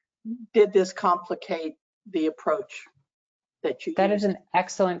 did this complicate the approach that you used? That is an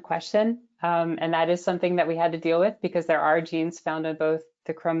excellent question. And that is something that we had to deal with because there are genes found on both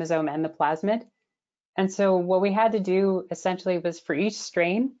the chromosome and the plasmid. And so what we had to do essentially was for each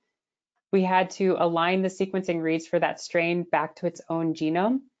strain, we had to align the sequencing reads for that strain back to its own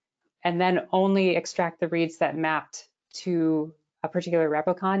genome, and then only extract the reads that mapped to a particular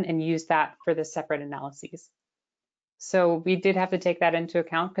replicon and use that for the separate analyses. So we did have to take that into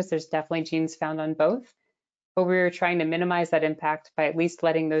account because there's definitely genes found on both, but we were trying to minimize that impact by at least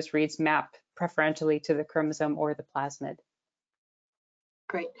letting those reads map preferentially to the chromosome or the plasmid.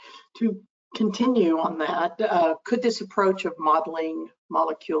 Great. To continue on that, could this approach of modeling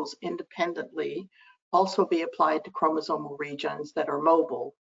molecules independently also be applied to chromosomal regions that are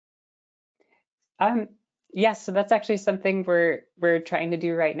mobile? Yes, so that's actually something we're trying to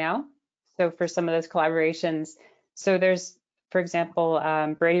do right now. So for some of those collaborations, so there's, for example,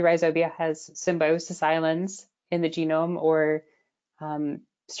 Bradyrhizobia has symbiosis islands in the genome, or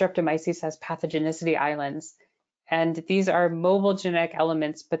Streptomyces has pathogenicity islands. And these are mobile genetic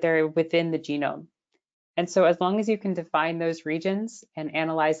elements, but they're within the genome. And so as long as you can define those regions and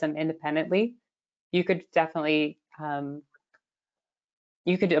analyze them independently, you could definitely,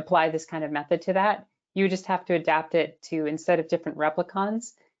 you could apply this kind of method to that. You would just have to adapt it to, instead of different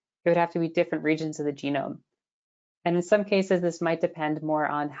replicons, it would have to be different regions of the genome. And in some cases, this might depend more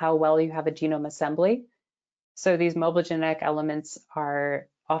on how well you have a genome assembly. So these mobile genetic elements are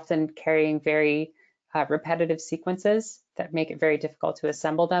often carrying very repetitive sequences that make it very difficult to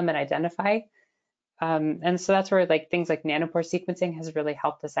assemble them and identify. And so that's where things like nanopore sequencing has really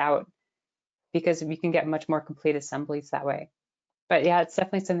helped us out, because we can get much more complete assemblies that way. But yeah, it's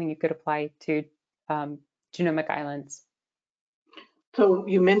definitely something you could apply to genomic islands. So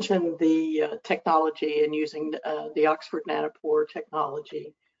you mentioned the technology and using the Oxford Nanopore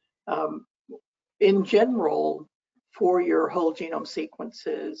technology. In general, for your whole genome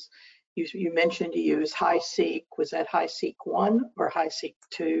sequences, you mentioned you use HiSeq. Was that HiSeq 1 or HiSeq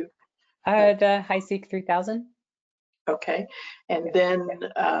 2? The HiSeq 3000. Okay, and then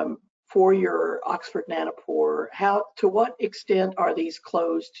for your Oxford Nanopore, to what extent are these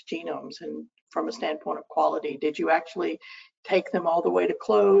closed genomes, and from a standpoint of quality? Did you actually take them all the way to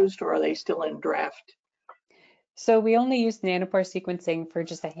closed, or are they still in draft? So we only used nanopore sequencing for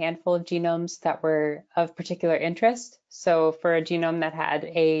just a handful of genomes that were of particular interest. So for a genome that had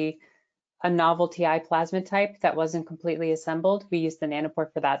a novel TI plasmid type that wasn't completely assembled, we used the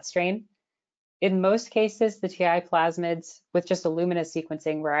nanopore for that strain. In most cases, the TI plasmids with just Illumina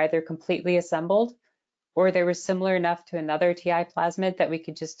sequencing were either completely assembled, or they were similar enough to another TI plasmid that we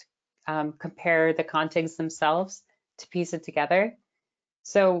could just compare the contigs themselves to piece it together.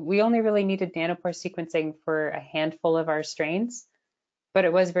 So we only really needed nanopore sequencing for a handful of our strains, but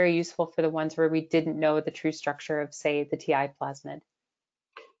it was very useful for the ones where we didn't know the true structure of, say, the TI plasmid.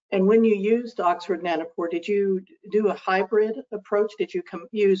 And when you used Oxford Nanopore, did you do a hybrid approach? Did you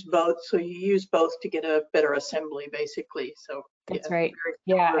use both? So you use both to get a better assembly, basically. So that's right.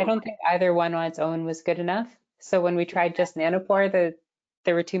 Yeah, I don't think either one on its own was good enough. So when we tried just nanopore,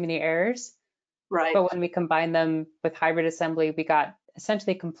 there were too many errors. Right. But when we combined them with hybrid assembly, we got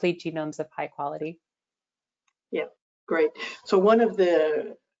essentially complete genomes of high quality. Yeah, great. So one of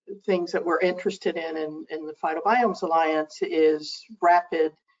the things that we're interested in the Phytobiomes Alliance is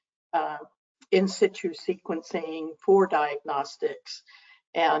rapid in situ sequencing for diagnostics.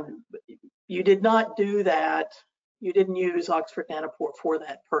 And you did not do that you didn't use Oxford nanopore for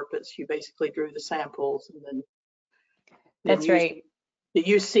that purpose. You basically drew the samples and then That's used right. them. Do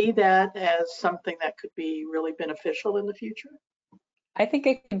you see that as something that could be really beneficial in the future? I think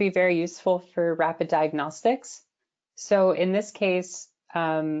it can be very useful for rapid diagnostics. So in this case,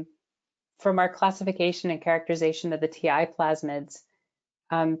 from our classification and characterization of the TI plasmids,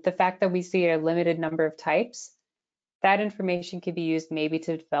 the fact that we see a limited number of types, that information could be used maybe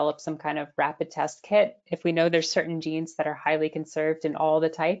to develop some kind of rapid test kit. If we know there's certain genes that are highly conserved in all the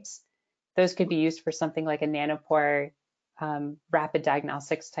types, those could be used for something like a nanopore rapid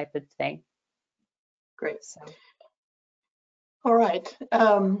diagnostics type of thing. Great. So. All right.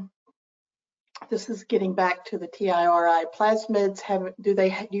 This is getting back to the TIRI plasmids.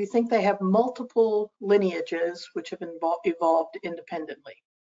 Do you think they have multiple lineages which have evolved independently?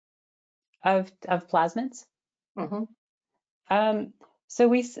 Of plasmids? Mm-hmm.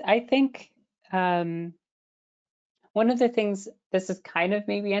 I think one of the things, this is kind of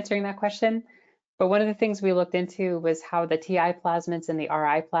maybe answering that question, but one of the things we looked into was how the TI plasmids and the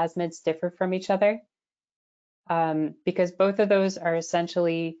RI plasmids differ from each other, because both of those are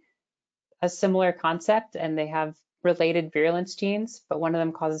essentially a similar concept and they have related virulence genes, but one of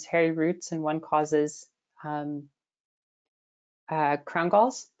them causes hairy roots and one causes crown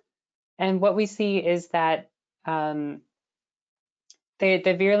galls. And what we see is that the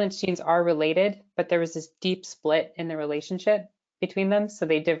virulence genes are related, but there was this deep split in the relationship between them, so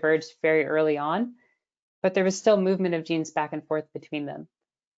they diverged very early on, but there was still movement of genes back and forth between them.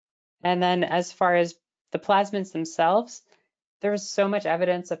 And then as far as the plasmids themselves, there was so much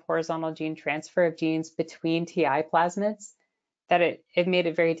evidence of horizontal gene transfer of genes between TI plasmids that it made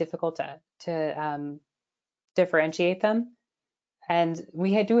it very difficult to differentiate them. And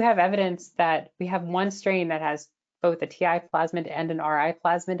we do have evidence that we have one strain that has both a TI plasmid and an RI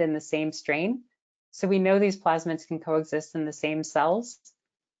plasmid in the same strain. So we know these plasmids can coexist in the same cells.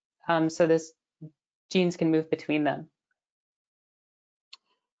 So this genes can move between them.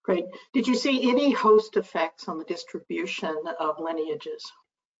 Great. Did you see any host effects on the distribution of lineages?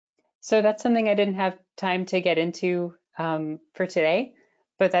 So that's something I didn't have time to get into for today,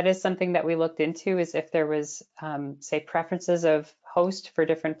 but that is something that we looked into, is if there was, say, preferences of host for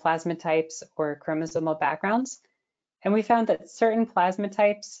different plasmid types or chromosomal backgrounds. And we found that certain plasmid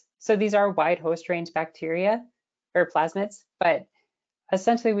types, so these are wide host range bacteria or plasmids, but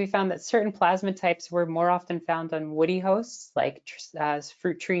essentially we found that certain plasmid types were more often found on woody hosts like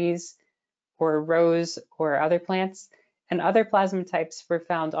fruit trees or rose or other plants, and other plasmid types were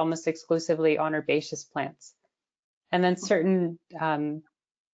found almost exclusively on herbaceous plants. And then certain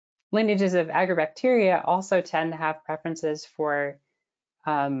lineages of Agrobacteria also tend to have preferences for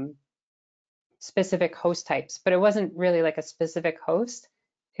specific host types, but it wasn't really like a specific host.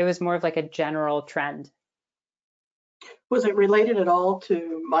 It was more of like a general trend. Was it related at all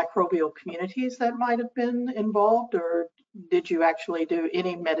to microbial communities that might have been involved, or did you actually do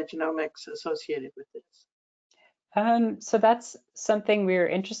any metagenomics associated with this? So that's something we were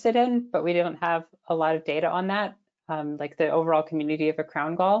interested in, but we don't have a lot of data on that, like the overall community of a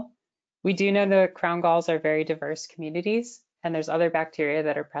crown gall. We do know the crown galls are very diverse communities, and there's other bacteria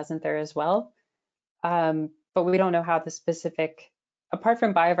that are present there as well. But we don't know how the specific, apart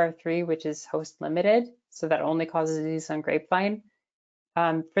from BioVar3, which is host limited, so that only causes disease on grapevine.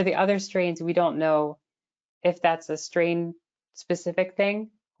 For the other strains, we don't know if that's a strain specific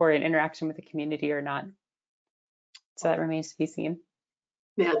thing or an interaction with the community or not. So that remains to be seen.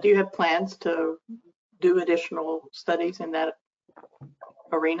 Yeah, do you have plans to do additional studies in that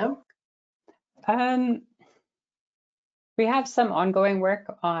arena? We have some ongoing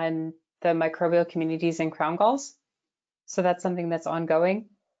work on the microbial communities in crown galls. So that's something that's ongoing.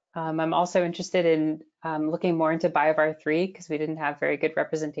 I'm also interested in looking more into BioVar3 because we didn't have very good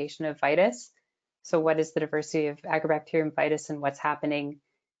representation of vitis. So what is the diversity of Agrobacterium vitis and what's happening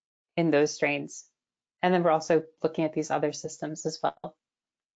in those strains? And then we're also looking at these other systems as well.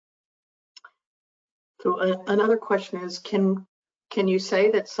 So another question is, can you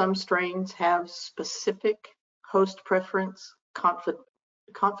say that some strains have specific host preference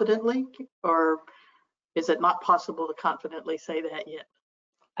confidently, or is it not possible to confidently say that yet?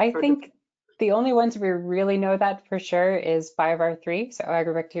 I think the only ones we really know that for sure is BioVar3, so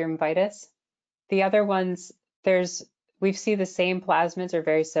Agrobacterium vitis. The other ones, we see the same plasmids or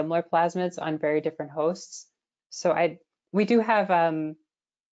very similar plasmids on very different hosts. So we do have,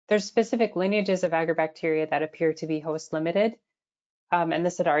 there's specific lineages of Agrobacteria that appear to be host limited. And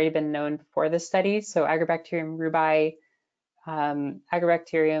this had already been known before this study. So Agrobacterium rubi,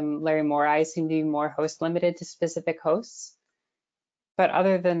 Agrobacterium larymori seem to be more host limited to specific hosts. But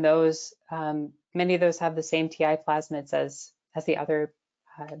other than those, many of those have the same TI plasmids as the other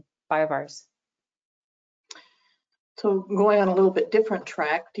biovars. So going on a little bit different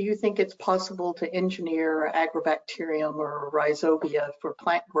track, do you think it's possible to engineer Agrobacterium or Rhizobia for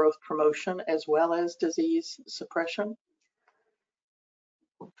plant growth promotion as well as disease suppression?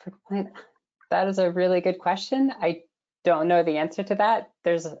 For plant, that is a really good question. I don't know the answer to that.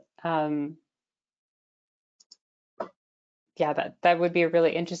 There's, yeah, that would be a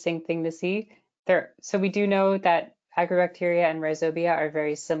really interesting thing to see. So we do know that Agrobacteria and Rhizobia are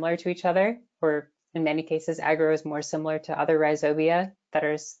very similar to each other, or in many cases, agro is more similar to other Rhizobia that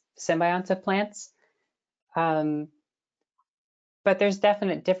are symbionts of plants. But there's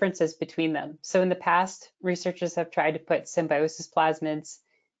definite differences between them. So in the past, researchers have tried to put symbiosis plasmids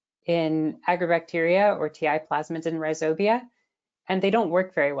in Agrobacteria or TI plasmids in Rhizobia, and they don't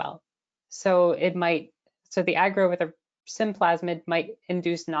work very well. So the agro with a sym plasmid might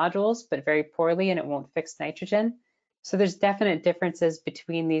induce nodules, but very poorly, and it won't fix nitrogen. So there's definite differences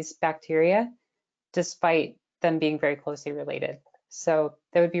between these bacteria, despite them being very closely related. So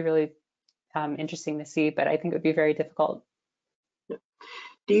that would be really interesting to see, but I think it would be very difficult.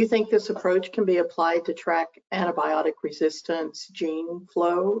 Do you think this approach can be applied to track antibiotic resistance gene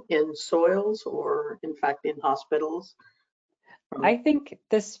flow in soils or, in fact, in hospitals? I think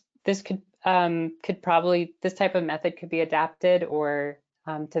this could probably, this type of method could be adapted or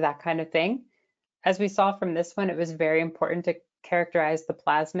to that kind of thing. As we saw from this one, it was very important to characterize the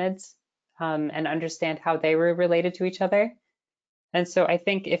plasmids and understand how they were related to each other. And so I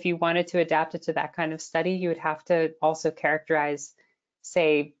think if you wanted to adapt it to that kind of study, you would have to also characterize,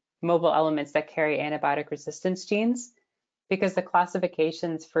 say, mobile elements that carry antibiotic resistance genes, because the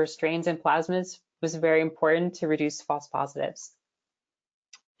classifications for strains and plasmids was very important to reduce false positives.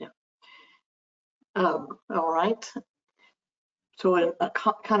 Yeah. All right. So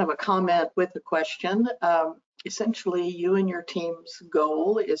kind of a comment with a question. Essentially, you and your team's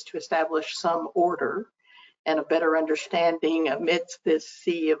goal is to establish some order and a better understanding amidst this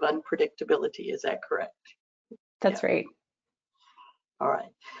sea of unpredictability. Is that correct? That's right. All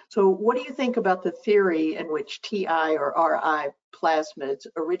right. So what do you think about the theory in which TI or RI plasmids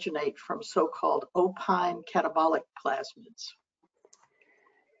originate from so-called opine catabolic plasmids?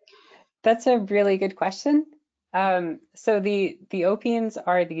 That's a really good question. So the opines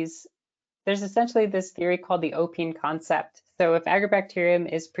are these, there's essentially this theory called the opine concept. So if Agrobacterium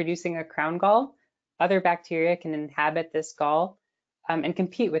is producing a crown gall, other bacteria can inhabit this gall and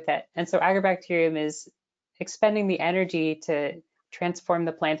compete with it. And so Agrobacterium is expending the energy to transform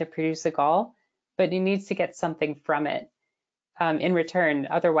the plant to produce a gall, but it needs to get something from it in return.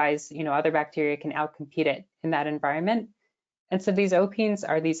 Otherwise, other bacteria can outcompete it in that environment. And so these opines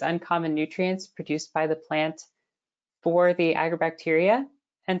are these uncommon nutrients produced by the plant for the Agrobacteria.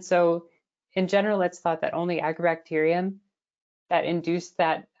 And so in general, it's thought that only Agrobacterium that induce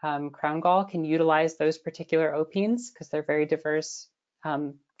that crown gall can utilize those particular opines because they're very diverse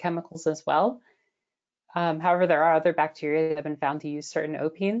chemicals as well. However, there are other bacteria that have been found to use certain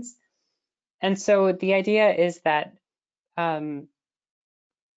opines. And so the idea is that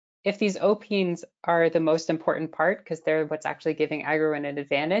if these opines are the most important part, because they're what's actually giving agro an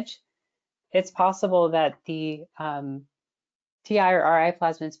advantage, it's possible that the TI or RI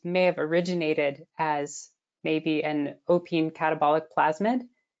plasmids may have originated as maybe an opine catabolic plasmid,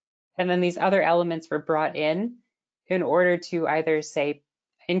 and then these other elements were brought in order to either, say,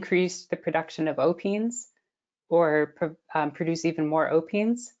 increase the production of opines or produce even more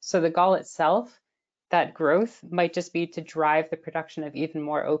opines. So the gall itself, that growth might just be to drive the production of even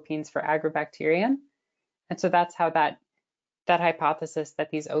more opines for Agrobacterium. And so that's how that hypothesis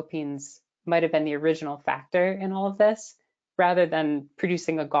that these opines might have been the original factor in all of this, rather than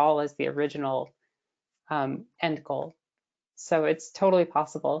producing a gall as the original end goal. So it's totally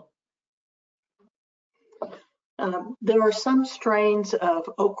possible. There are some strains of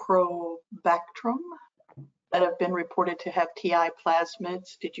Agrobacterium that have been reported to have TI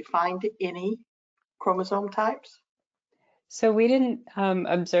plasmids. Did you find any chromosome types? So we didn't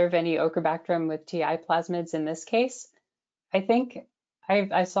observe any Agrobacterium with TI plasmids in this case. I think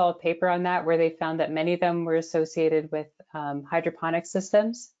I saw a paper on that where they found that many of them were associated with hydroponic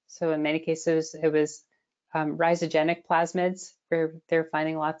systems. So in many cases, it was rhizogenic plasmids where they're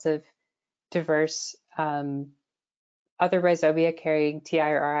finding lots of diverse other rhizobia carrying TI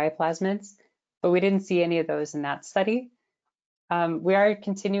or RI plasmids, but we didn't see any of those in that study. We are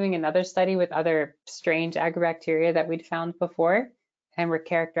continuing another study with other strange agrobacteria that we'd found before, and we're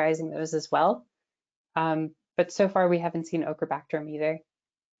characterizing those as well. But so far we haven't seen Agrobacterium either.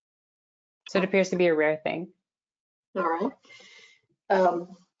 So it appears to be a rare thing. All right.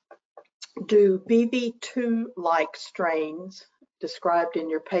 Do BV2-like strains described in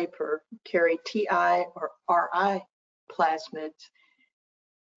your paper carry TI or RI plasmids,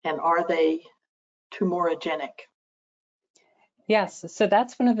 and are they tumorigenic? Yes, so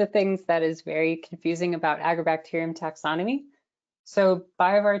that's one of the things that is very confusing about Agrobacterium taxonomy. So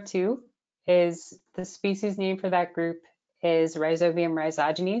BioVar2 is the species name for that group is Rhizobium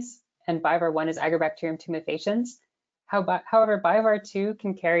rhizogenes, and BioVar1 is Agrobacterium tumefaciens. However, BioVar2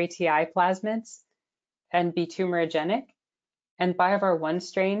 can carry TI plasmids and be tumorigenic, and BioVar1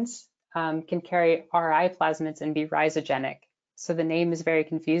 strains can carry RI plasmids and be rhizogenic. So the name is very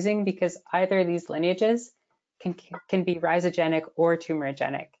confusing because either of these lineages can be rhizogenic or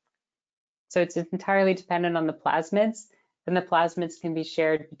tumorigenic. So it's entirely dependent on the plasmids, and the plasmids can be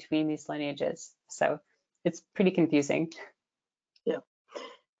shared between these lineages. So it's pretty confusing. Yeah.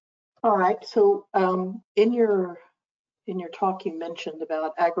 All right. So in your talk, you mentioned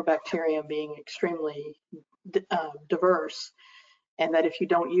about Agrobacterium being extremely diverse, and that if you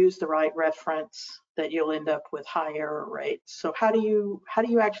don't use the right reference, that you'll end up with high error rates. So how do you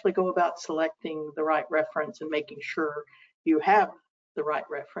actually go about selecting the right reference and making sure you have the right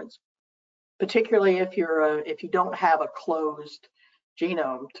reference, particularly if you don't have a closed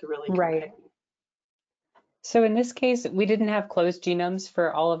genome to really compare? Right. So in this case, we didn't have closed genomes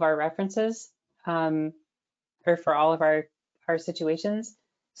for all of our references, or for all of our situations.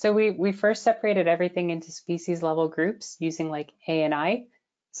 So we first separated everything into species level groups using like A and I.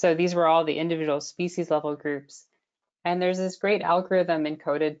 So these were all the individual species level groups. And there's this great algorithm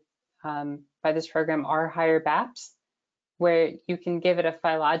encoded by this program, R-higher-BAPS, where you can give it a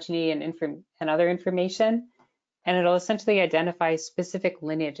phylogeny and other information, and it'll essentially identify specific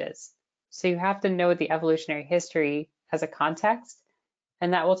lineages. So you have to know the evolutionary history as a context,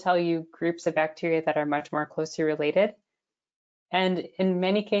 and that will tell you groups of bacteria that are much more closely related. And in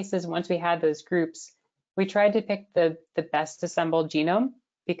many cases, once we had those groups, we tried to pick the best assembled genome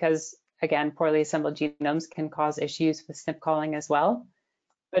because, again, poorly assembled genomes can cause issues with SNP calling as well.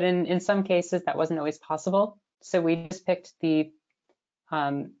 But in some cases, that wasn't always possible. So we just picked the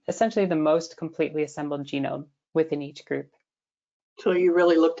essentially the most completely assembled genome within each group. So you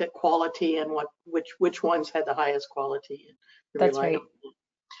really looked at quality and which ones had the highest quality. That's right.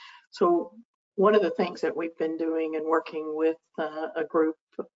 So one of the things that we've been doing and working with a group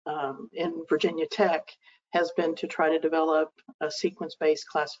in Virginia Tech has been to try to develop a sequence-based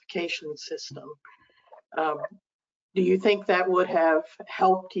classification system. Do you think that would have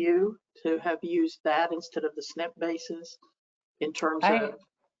helped you to have used that instead of the SNP bases in terms of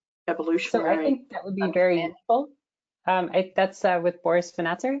evolutionary? So I think that would be very useful. That's with Boris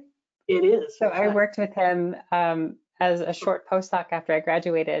Vanatzer. It is. So I worked with him as a short postdoc after I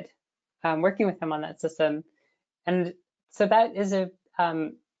graduated, working with him on that system. And so that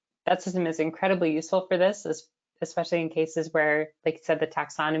system is incredibly useful for this, especially in cases where, like you said, the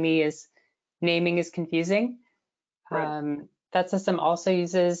taxonomy naming is confusing. Right. That system also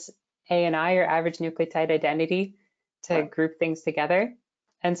uses ANI, or average nucleotide identity, to group things together.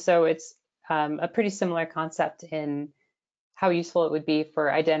 And so it's a pretty similar concept in how useful it would be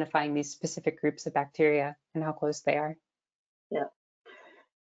for identifying these specific groups of bacteria and how close they are. Yeah.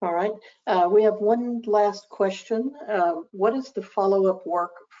 All right. We have one last question. What is the follow-up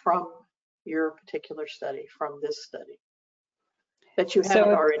work from your particular study, from this study, that you haven't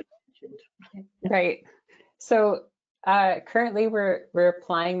already mentioned? Right. So currently we're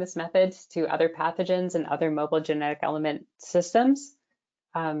applying this method to other pathogens and other mobile genetic element systems,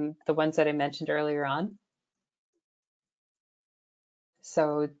 the ones that I mentioned earlier on.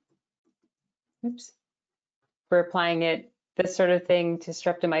 So, oops, we're applying this sort of thing to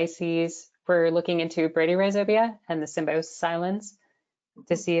streptomyces. We're looking into bradyrhizobia and the symbiosis islands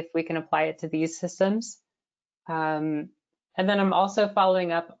to see if we can apply it to these systems. And then I'm also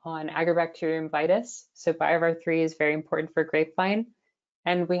following up on Agrobacterium vitis. So BioVar3 is very important for grapevine.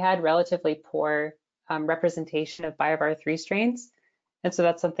 And we had relatively poor representation of BioVar3 strains. And so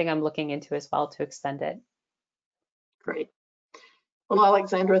that's something I'm looking into as well to extend it. Great. Well,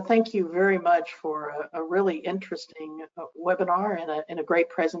 Alexandra, thank you very much for a really interesting webinar and a great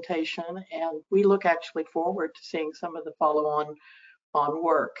presentation. And we look actually forward to seeing some of the follow-on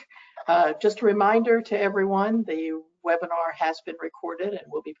work. Just a reminder to everyone, the webinar has been recorded and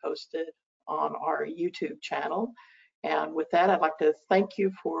will be posted on our YouTube channel. And with that, I'd like to thank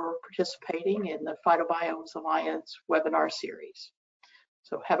you for participating in the Phytobiomes Alliance webinar series.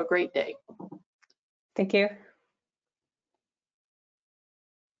 So have a great day. Thank you.